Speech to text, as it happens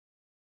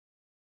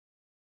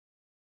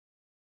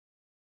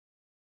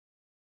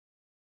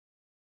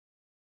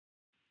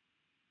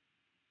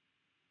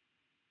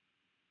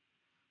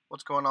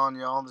What's going on,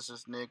 y'all? This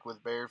is Nick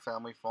with Bear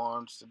Family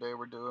Farms. Today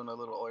we're doing a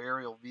little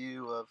aerial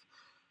view of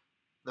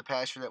the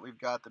pasture that we've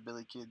got the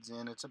Billy Kids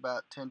in. It's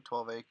about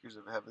 10-12 acres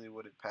of heavily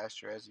wooded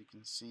pasture. As you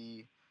can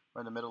see,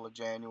 we're in the middle of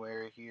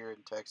January here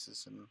in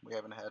Texas, and we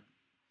haven't had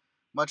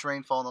much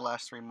rainfall in the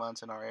last 3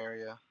 months in our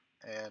area.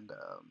 And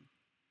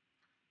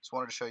just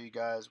wanted to show you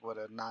guys what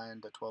a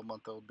 9 to 12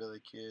 month old Billy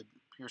Kid,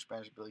 pure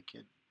Spanish Billy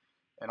Kid,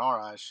 in our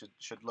eyes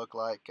should look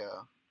like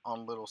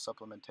on little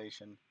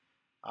supplementation.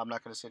 I'm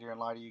not going to sit here and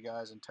lie to you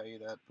guys and tell you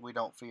that we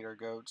don't feed our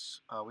goats.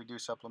 We do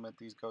supplement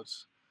these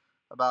goats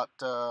about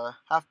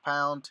half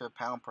pound to a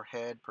pound per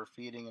head per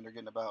feeding, and they're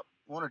getting about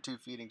 1 or 2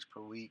 feedings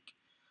per week.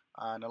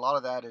 And a lot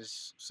of that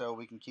is so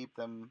we can keep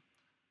them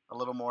a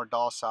little more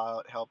docile.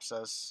 It helps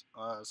us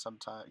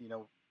sometimes.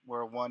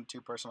 We're a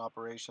 1-2 person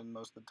operation.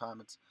 Most of the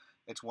time,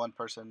 it's one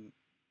person,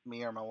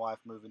 me or my wife,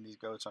 moving these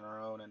goats on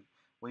our own, and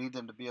we need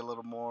them to be a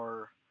little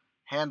more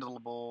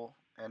handleable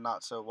and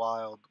not so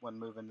wild when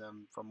moving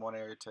them from one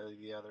area to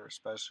the other,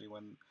 especially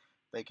when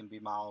they can be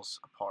miles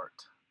apart.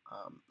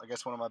 I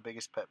guess one of my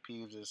biggest pet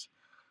peeves is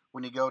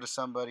when you go to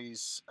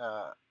somebody's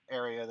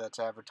area that's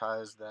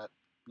advertised that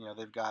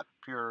they've got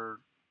pure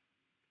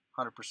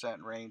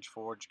 100% range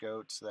forage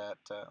goats that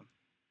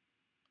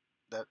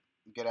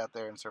get out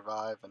there and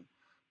survive,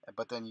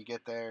 but then you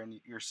get there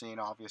and you're seeing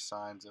obvious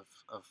signs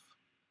of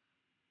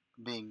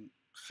being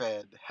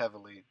fed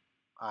heavily,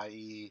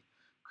 i.e.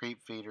 creep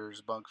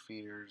feeders, bunk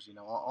feeders,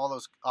 all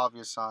those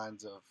obvious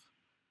signs of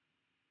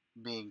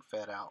being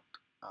fed out.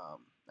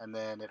 And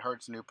then it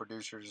hurts new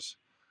producers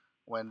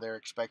when they're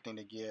expecting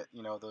to get,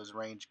 those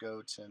range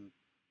goats and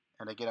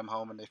they get them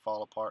home and they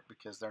fall apart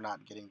because they're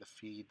not getting the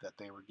feed that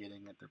they were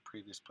getting at their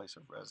previous place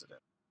of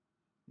residence.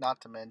 Not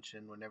to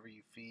mention, whenever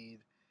you feed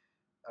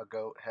a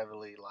goat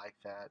heavily like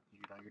that,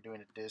 you're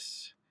doing a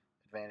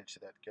disadvantage to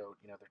that goat.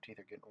 Their teeth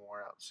are getting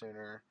wore out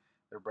sooner,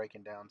 they're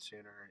breaking down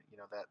sooner.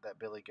 That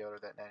billy goat or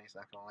that nanny's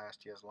not going to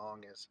last you as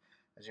long as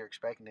you're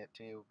expecting it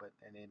to.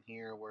 And in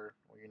here we're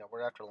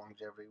after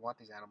longevity. We want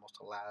these animals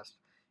to last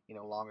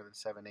longer than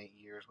 7-8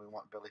 years. We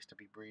want billies to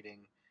be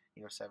breeding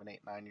 7, 8,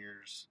 9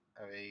 years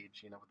of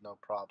age with no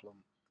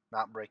problem,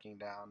 not breaking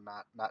down,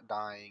 not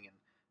dying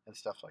and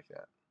stuff like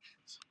that.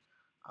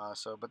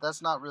 But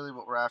that's not really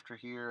what we're after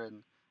here.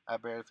 And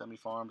at Bear Family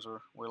Farms,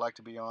 we like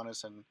to be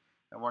honest, and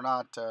we're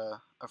not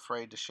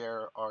afraid to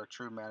share our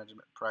true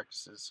management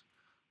practices.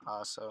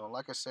 So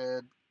like I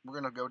said, we're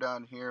going to go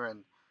down here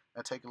and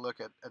take a look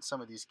at some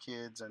of these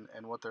kids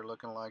and what they're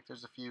looking like.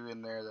 There's a few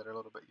in there that are a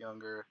little bit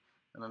younger,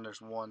 and then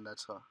there's one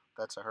that's a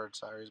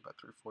herdsire. He's about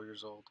 3 or 4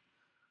 years old.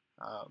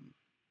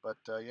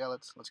 Yeah,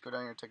 let's go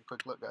down here and take a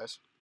quick look, guys.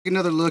 Take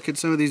another look at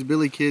some of these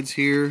Billy Kids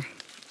here.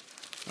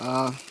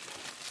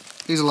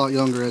 He's a lot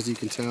younger, as you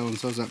can tell, and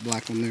so is that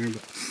black one there.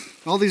 But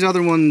all these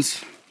other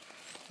ones,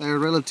 they're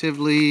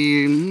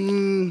relatively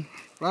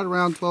right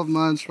around 12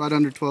 months, right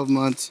under 12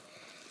 months,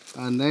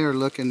 and they are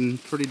looking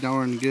pretty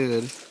darn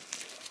good.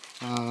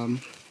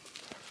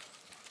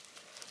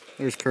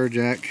 There's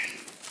Kerjack.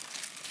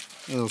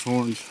 Those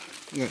horns,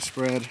 they got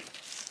spread.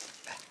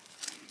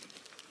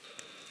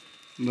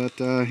 But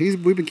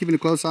we've been keeping a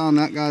close eye on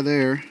that guy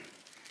there.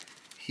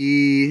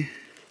 He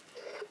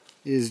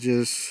is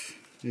just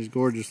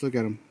gorgeous. Look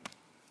at him.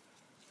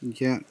 You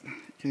can't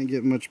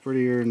get much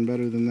prettier and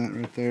better than that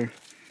right there.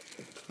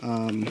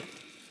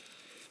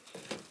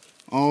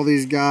 All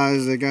these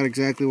guys, they got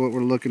exactly what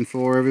we're looking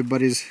for.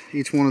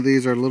 Each one of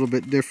these are a little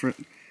bit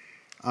different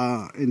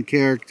in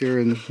character,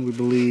 and we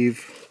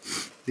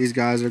believe these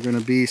guys are going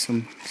to be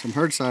some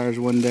herdsires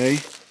one day.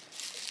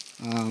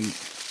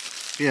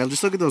 Yeah,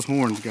 just look at those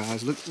horns,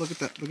 guys. Look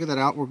at that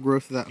outward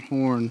growth of that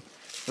horn,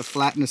 the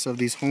flatness of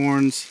these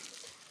horns.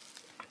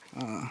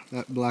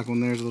 That black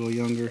one there is a little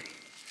younger.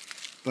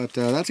 But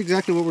that's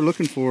exactly what we're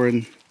looking for,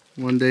 and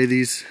one day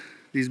these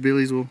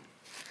billies will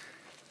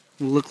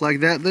look like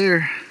that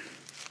there.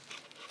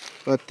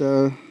 But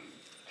get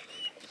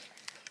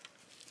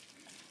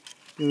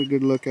a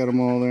good look at them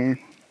all there.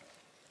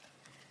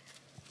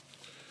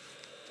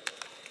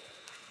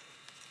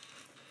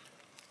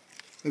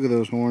 Look at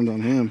those horns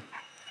on him.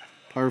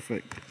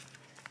 Perfect.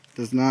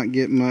 Does not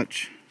get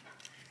much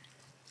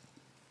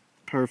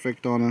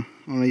perfect on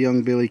a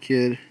young Billy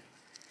Kid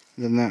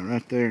than that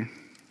right there.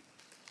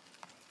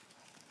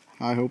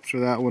 High hopes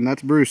for that one.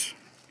 That's Bruce.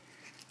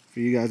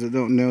 For you guys that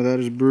don't know, that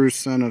is Bruce,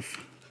 son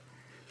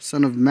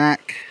of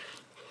Mac.